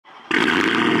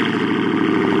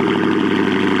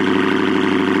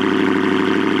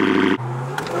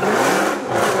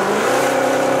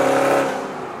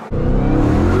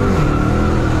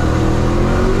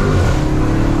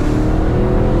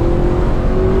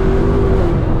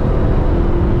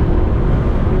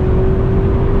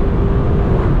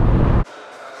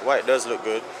it does look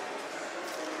good.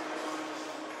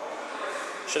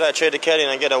 Should I trade the caddy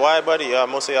and get a wide body? Yeah,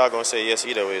 most of y'all gonna say yes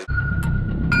either way.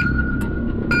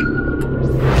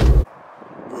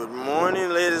 Good morning,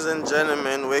 ladies and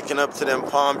gentlemen. Waking up to them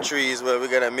palm trees. Well, we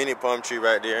got a mini palm tree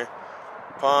right there.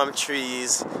 Palm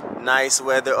trees, nice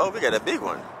weather. Oh, we got a big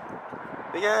one.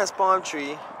 Big ass palm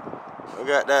tree. We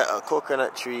got that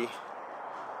coconut tree.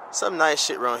 Some nice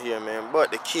shit around here, man.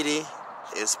 But the kitty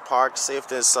is parked safe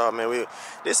and sound, man.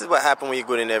 This is what happened when you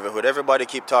go to the neighborhood. Everybody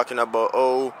keep talking about,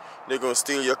 oh, they're gonna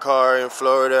steal your car in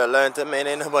Florida, Atlanta. Man,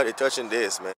 ain't nobody touching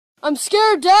this, man. I'm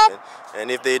scared, Dad.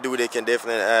 And if they do, they can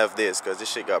definitely have this, because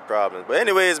this shit got problems. But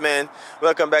anyways, man,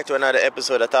 welcome back to another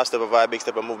episode of Topsteppallc, Big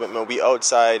Step of Movement, man. We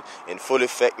outside in full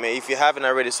effect, man. If you haven't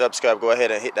already subscribed, go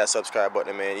ahead and hit that subscribe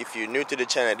button, man. If you're new to the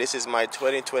channel, this is my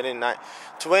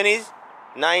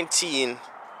 2019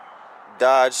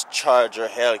 Dodge Charger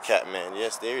Hellcat, man.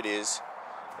 Yes, there it is.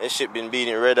 This shit been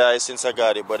beating red eyes since I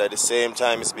got it, but at the same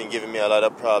time, it's been giving me a lot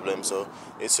of problems. So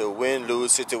it's a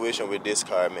win-lose situation with this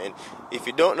car, man. If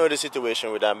you don't know the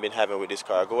situation that I've been having with this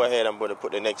car, go ahead. I'm going to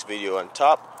put the next video on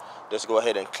top. Just go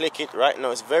ahead and click it. Right now,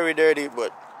 it's very dirty,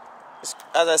 but it's,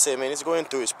 as I say, man, it's going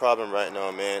through its problem right now,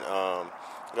 man.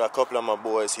 Got a couple of my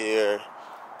boys here.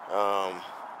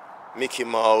 Mickey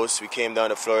Mouse. We came down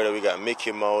to Florida. We got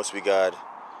Mickey Mouse. We got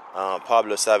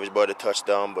Pablo Savage bought a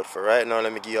touchdown. But for right now,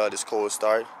 let me give y'all this cold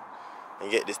start and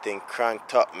get this thing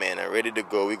cranked up, man, and ready to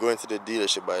go. We're going to the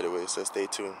dealership, by the way, so stay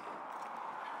tuned.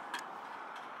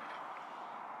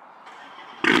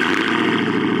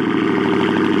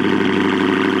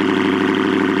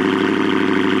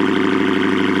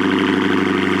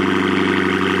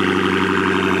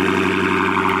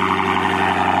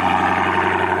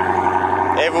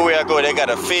 Everywhere I go, they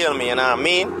gotta feel me, you know what I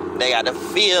mean? They gotta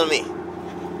feel me.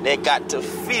 They got to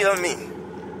feel me.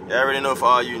 You already know, for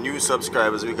all you new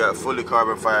subscribers, we got fully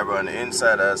carbon fiber on the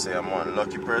inside. I say I'm one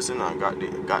lucky person. I got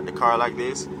the car like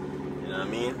this. You know what I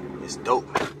mean? It's dope.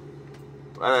 As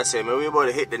I say, man, we about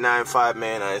to hit the 9.5,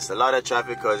 man. It's a lot of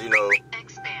traffic because, you know,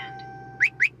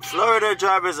 Florida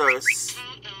drivers are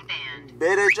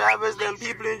better drivers than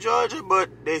people in Georgia, but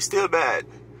they still bad.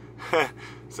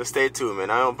 So stay tuned,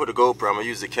 man. I don't put a GoPro. I'm gonna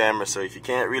use the camera, so if you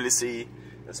can't really see,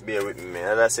 just bear with me, man.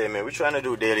 As I say, man, we're trying to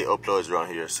do daily uploads around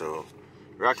here, so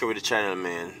rock it with the channel,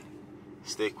 man.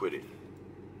 Stick with it.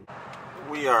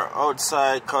 We are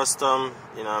outside custom,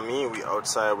 you know what I mean? We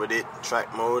outside with it,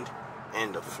 track mode,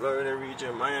 in the Florida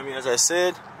region, Miami, as I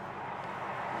said.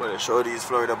 I'm gonna show these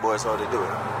Florida boys how to do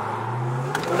it.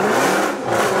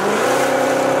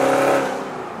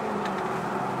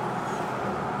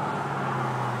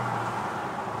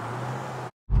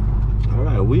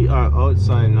 We are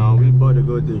outside now. We about to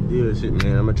go to the dealership,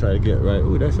 man. I'm gonna try to get right.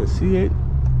 Oh, that's a C8.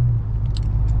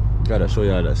 Gotta show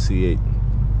y'all that C8.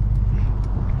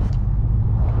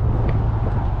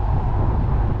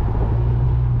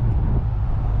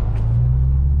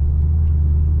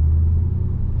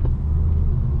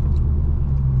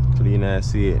 Clean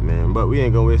ass C8, man. But we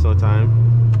ain't gonna waste no time.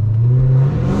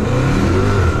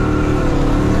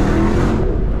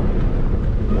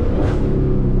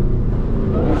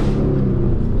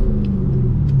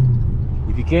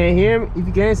 If you can't hear me, if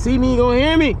you can't see me, you gonna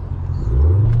hear me.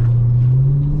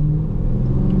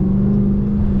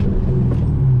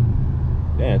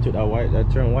 Damn, I took that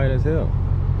turned white as hell.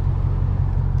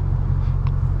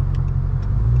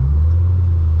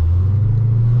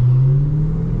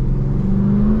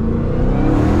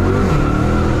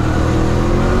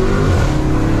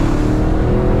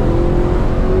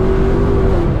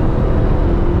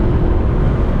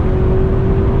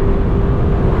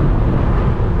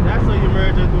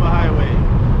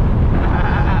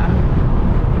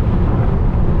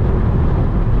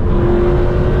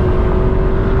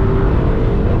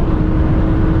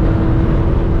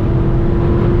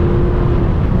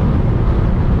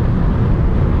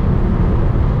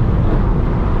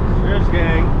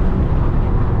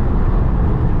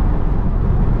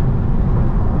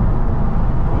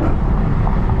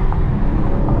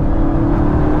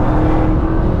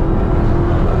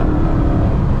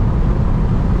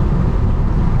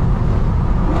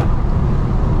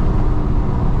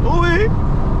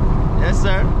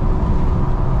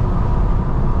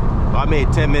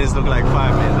 Made 10 minutes look like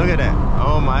 5 minutes. Look at that.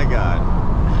 Oh my god.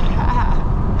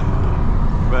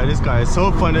 Bro, this car is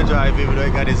so fun to drive even though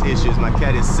it got its issues. My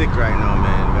cat is sick right now,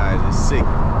 man. Guys, it's sick.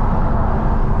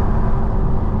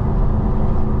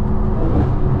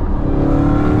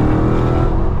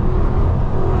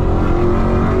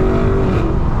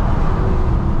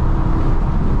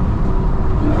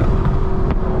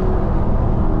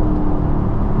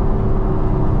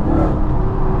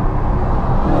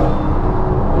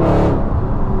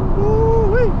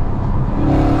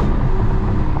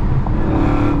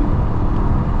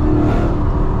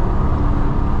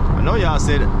 y'all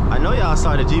said, I know y'all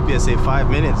saw the GPS say 5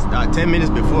 minutes, 10 minutes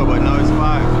before, but now it's 5.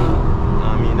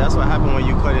 I mean, that's what happened when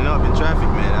you cutting up in traffic,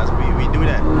 man. That's we do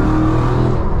that.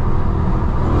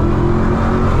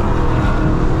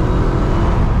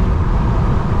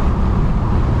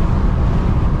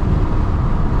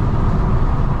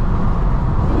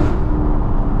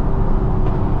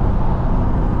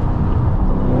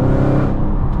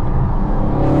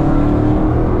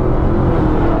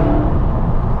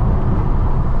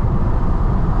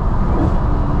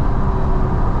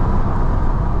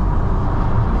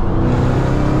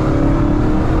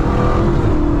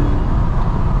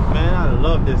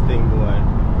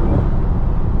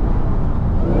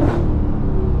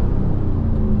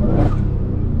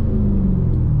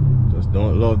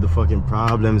 The fucking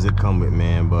problems that come with,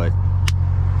 man, but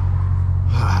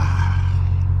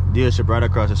dealership right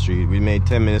across the street. We made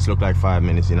 10 minutes look like 5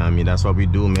 minutes, you know what I mean? That's what we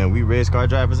do, man. We race car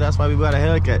drivers. That's why we got a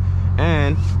Hellcat.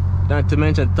 And not to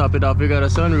mention, to top it off, we got a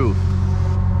sunroof.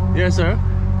 Yes, sir.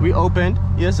 We opened.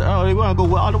 Yes, sir. Oh, we want to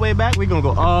go all the way back? We're going to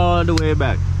go all the way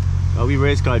back. We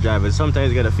race car drivers.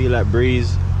 Sometimes you got to feel that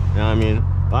breeze, you know what I mean?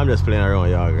 But I'm just playing around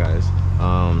with y'all guys.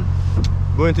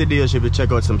 Going to the dealership to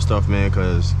check out some stuff, man,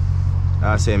 because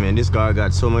I say, man, this car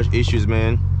got so much issues,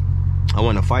 man. I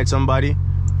want to fight somebody,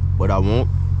 but I won't,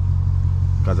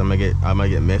 because I might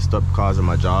get messed up because of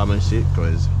my job and shit,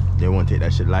 because they won't take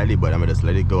that shit lightly. But I'm gonna just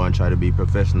let it go and try to be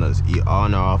professionals, eat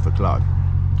on or off the clock,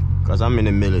 because I'm in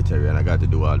the military and I got to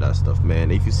do all that stuff,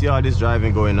 man. If you see all this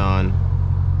driving going on,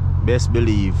 best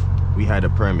believe we had a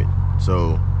permit,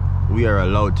 so we are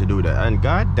allowed to do that. And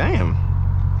god damn,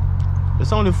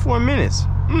 it's only 4 minutes.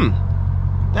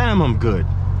 Damn, I'm good.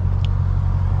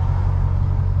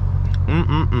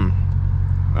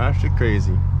 That's shit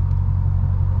crazy.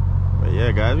 But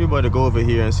yeah, guys, we about to go over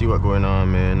here and see what's going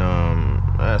on, man.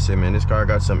 Like I say, man, this car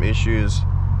got some issues.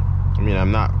 I mean,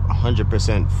 I'm not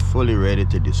 100% fully ready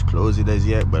to disclose it as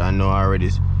yet, but I know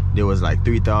already there was like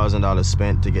 $3,000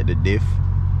 spent to get the diff,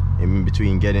 in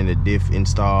between getting the diff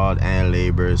installed and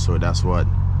labor. So that's what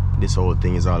this whole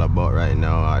thing is all about right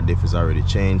now. Our diff is already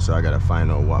changed, so I gotta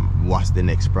find out what's the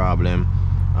next problem.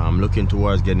 I'm looking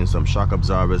towards getting some shock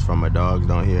absorbers from my dogs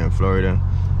down here in Florida,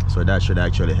 so that should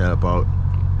actually help out,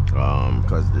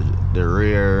 because the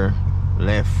rear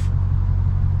left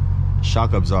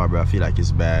shock absorber, I feel like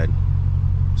it's bad.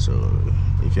 So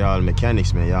if y'all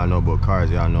mechanics, man, y'all know about cars,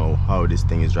 y'all know how this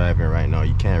thing is driving right now.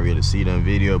 You can't really see it on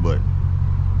video, but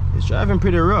it's driving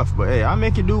pretty rough. But hey, I'll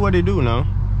make it do what it do now.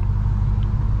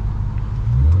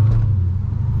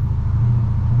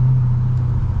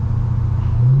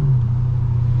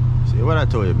 What I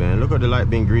told you, man, look at the light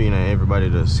being green and everybody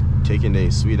just taking their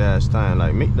sweet ass time.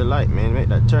 Like, make the light, man, make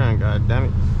that turn, god damn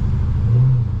it.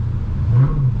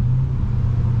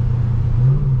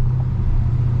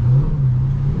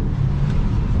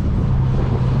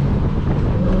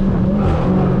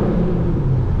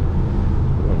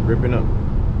 I'm gripping up.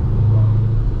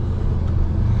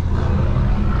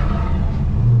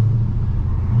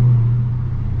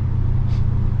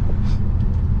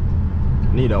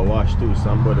 Need a wash too, so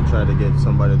I'm going to try to get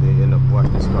somebody to end up wash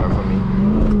this car for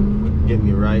me, get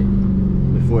me right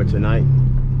before tonight.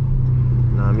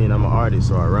 You know what I mean? I'm an artist,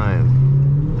 so I rhyme.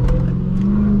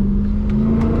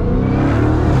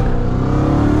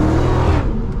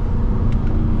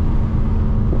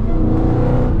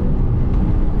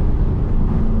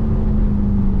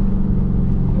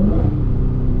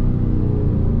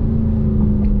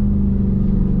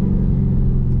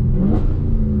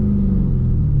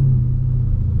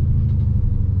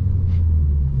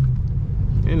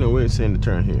 Saying to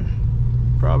turn here.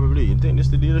 Probably. You think this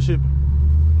the dealership?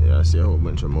 Yeah, I see a whole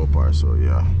bunch of Mopars, so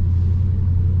yeah.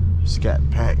 Scat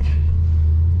pack.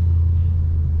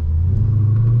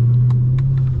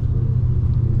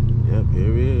 Yep,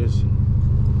 here it is.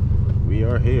 We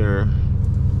are here.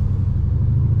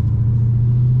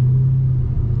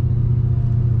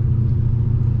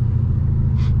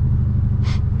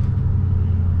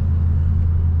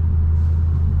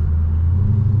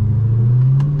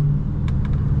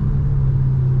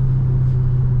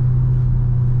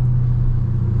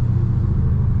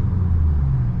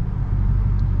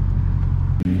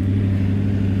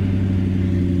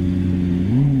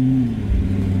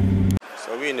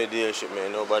 In the dealership,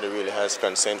 man, nobody really has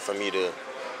consent for me to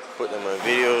put them on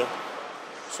video,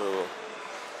 so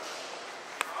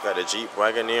got a Jeep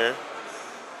Wagoneer,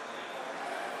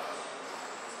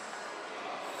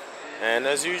 and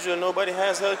as usual, nobody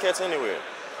has Hellcats anywhere.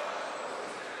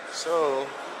 So,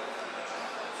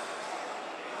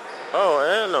 oh,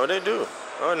 I don't know, they do.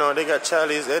 Oh no, they got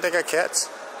Charlies, they got cats,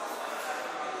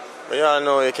 but y'all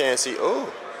know you can't see.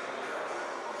 Oh,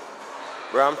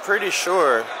 Bro, I'm pretty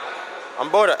sure. I'm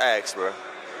about to ask, bro.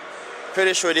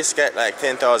 Pretty sure this got like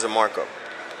 10,000 markup.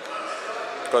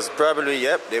 Because probably,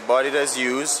 yep, they bought it as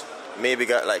used. Maybe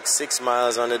got like 6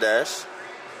 miles on the dash.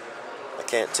 I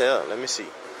can't tell. Let me see.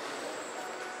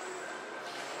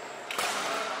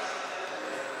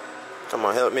 Come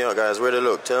on, help me out, guys. Where to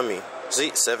look? Tell me.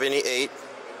 See, 78.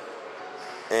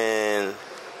 And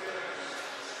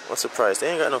what's the price? They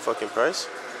ain't got no fucking price.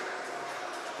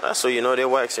 That's so you know they're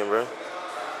waxing, bro.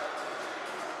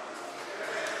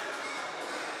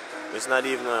 It's not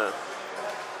even a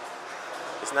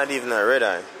red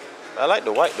eye. I like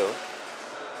the white though.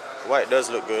 The white does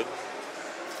look good.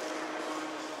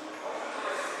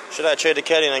 Should I trade the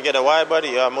caddy and get a wide body?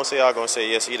 Yeah, most of y'all gonna say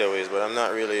yes either ways, but I'm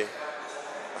not really a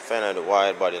fan of the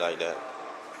wide body like that.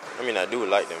 I mean, I do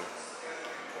like them.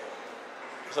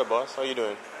 What's up, boss? How you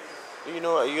doing? Do you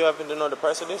know? You happen to know the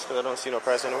price of this? Because I don't see no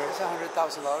price anywhere. It's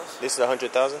 $100,000. This is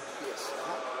 $100,000. Yes.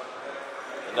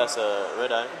 And that's a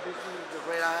red eye. The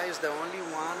red eye is the only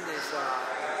one. Is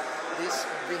this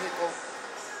vehicle?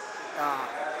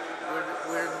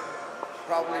 We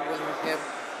probably wouldn't have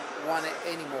one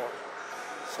anymore.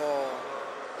 So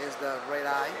is the red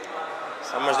eye.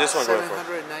 How much this one going for?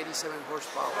 797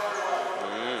 horsepower.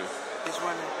 This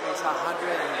one is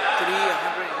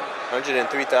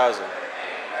 103,000.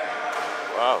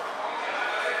 Wow.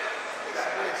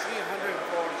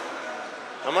 304.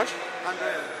 How much?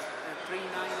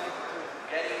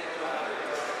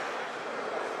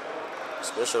 103,992.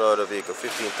 Special order vehicle,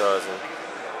 15,000.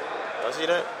 I see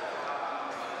that.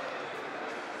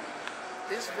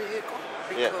 This vehicle,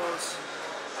 Yeah. because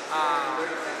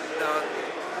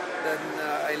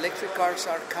the electric cars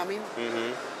are coming.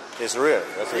 It's rare.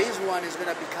 That's This one is going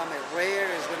to become a rare.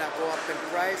 It's going to go up in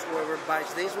price. Whoever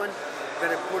buys this one,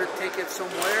 better put a ticket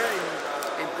somewhere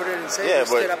and put it in safe. Yeah,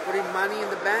 instead of putting money in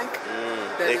the bank.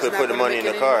 they could put the money in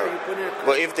the car.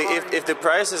 But if the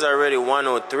price is already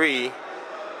 103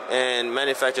 and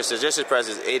manufacturer suggested price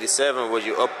is 87, would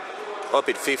you up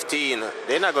it 15?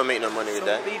 They're not gonna make no money with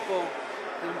that.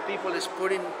 Some people is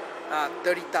putting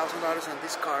 $30,000 on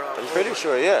this car. I'm pretty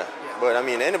sure, yeah. But I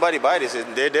mean, anybody buy this,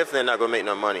 they're definitely not gonna make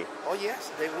no money. Oh yes,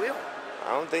 they will.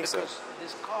 I don't think because so.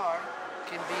 This car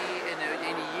can be in a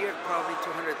year probably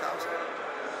 200,000.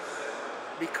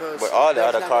 Because but all the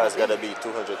other cars gotta be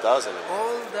 200,000.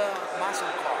 All the muscle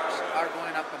cars are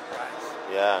going up in price.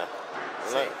 Yeah.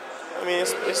 I mean,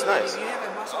 it's nice. If you have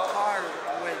a muscle car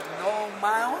with no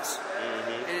miles,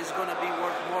 it is going to be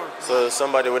worth more. So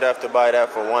somebody would have to buy that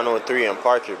for 103 and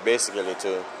park it basically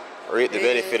to reap the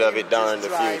benefit of it down in the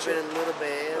future. Drive it a little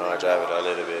bit. No, I drive it a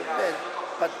little bit.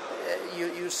 But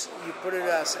you put it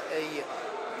as a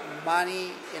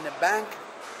money in the bank.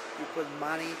 You put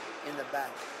money in the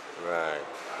bank. Right.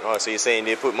 Oh, so you're saying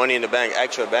they put money in the bank,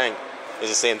 actual bank, is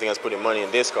the same thing as putting money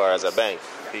in this car as a bank.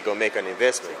 You go make an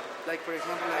investment. Like for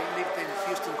example, I lived in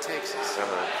Houston, Texas.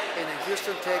 And in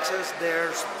Houston, Texas,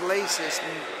 there's places,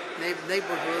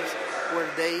 neighborhoods where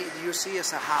you see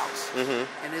as a house,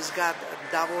 and it's got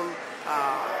double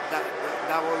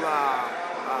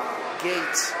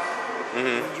gates.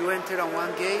 When you enter on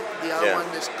one gate, the other one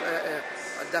is,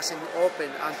 doesn't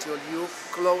open until you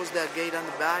close that gate on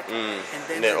the back, and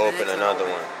then open another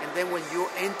one. And then when you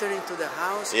enter into the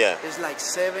house, there's like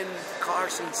 7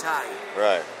 cars inside.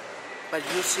 Right. But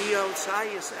you see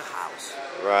outside is a house.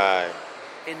 Right.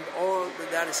 And all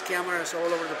that is cameras all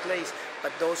over the place.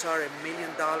 But those are $1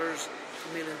 million, $2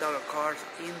 million cars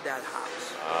in that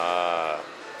house.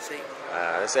 See?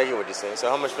 That's exactly what you're saying. So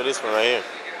how much for this one right here?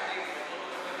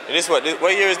 And this what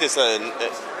year is this?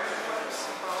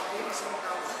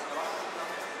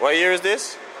 What year is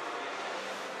this?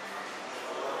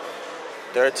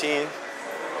 13.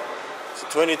 It's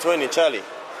 2020, Charlie.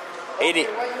 80.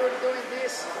 Why you are doing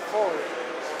this for?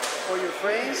 For your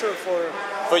friends or for?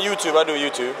 For YouTube, I do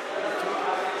YouTube.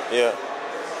 Yeah.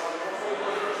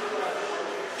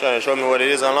 Trying to show me what it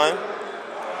is online.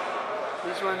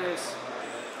 This one is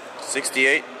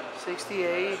 68.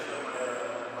 68.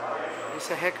 It's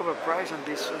a heck of a price on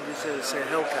this. This is a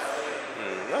Hellcat.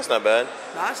 That's not bad.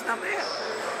 No, it's not bad.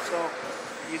 So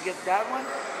you get that one,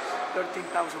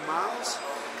 13,000 miles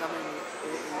coming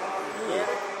in.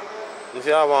 If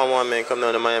y'all want one, man, come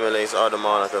down to Miami Lakes Auto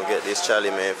Mall and come get this Charlie,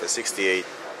 man, for 68. So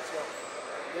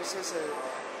this is a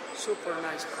super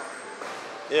nice car.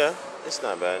 Yeah, it's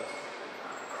not bad.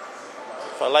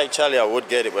 If I like Charlie, I would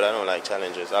get it, but I don't like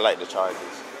Challengers. I like the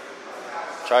Chargers.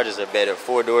 Chargers are better.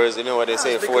 4 doors, you know what they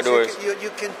say, 4 doors?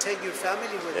 You can take your family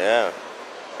with you. Yeah.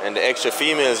 And the extra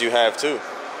females you have, too.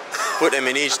 Put them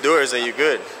in each doors and you're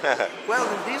good. Well,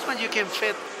 in this one you can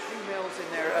fit females in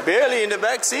there. Barely in the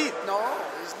back seat. No,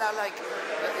 it's not like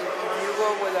if you go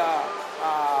with a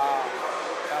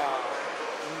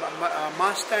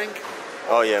Mustang.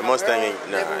 Oh yeah, Mustang.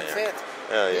 They will fit.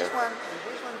 Yeah, This one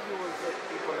you will get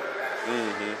people in the back.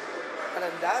 But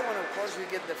in that one, of course, you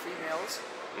get the females.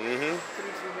 3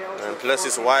 females. And plus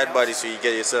it's wide body, so you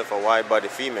get yourself a wide body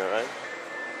female, right?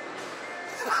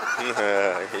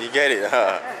 You get it,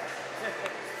 huh?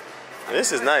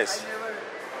 This is nice.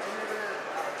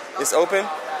 It's open?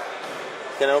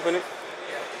 Can I open it?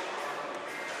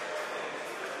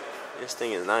 This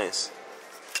thing is nice.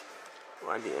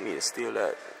 Well, I need to steal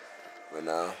that. But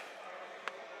now,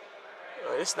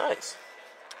 it's nice.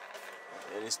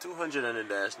 And it's 200 on the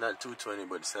dash, not 220,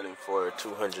 but it's selling for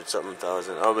 200 something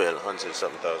thousand. Oh well, 100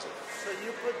 something thousand. So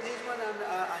you put this one on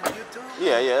YouTube?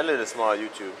 Yeah, a little small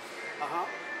YouTube.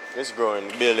 It's growing,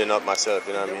 building up myself,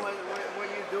 you know what I mean? What are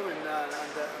you doing on the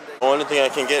Only thing I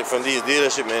can get from these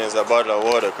dealership, man, is a bottle of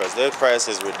water, because their price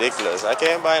is ridiculous. I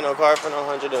can't buy no car for no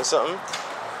 100 and something.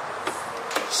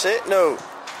 Shit, no.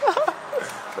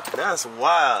 That's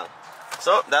wild.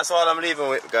 So, that's all I'm leaving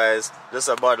with, guys. Just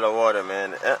a bottle of water,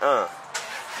 man. I'll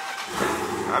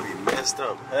be messed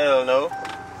up. Hell no.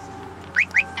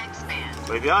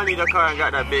 But if y'all need a car and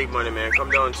got that big money, man, come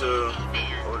down to...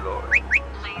 Oh, Lord.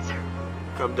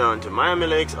 Come down to Miami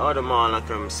Lakes or the mall and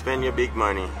come spend your big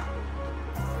money.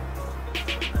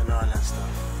 And all that stuff.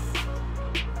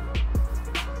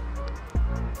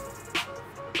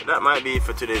 But that might be it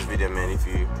for today's video, man. If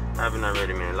you haven't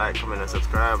already, man, like, comment, and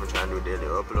subscribe. I'm trying to do a daily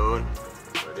upload.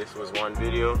 But this was one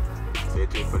video. Stay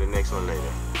tuned for the next one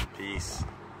later. Peace.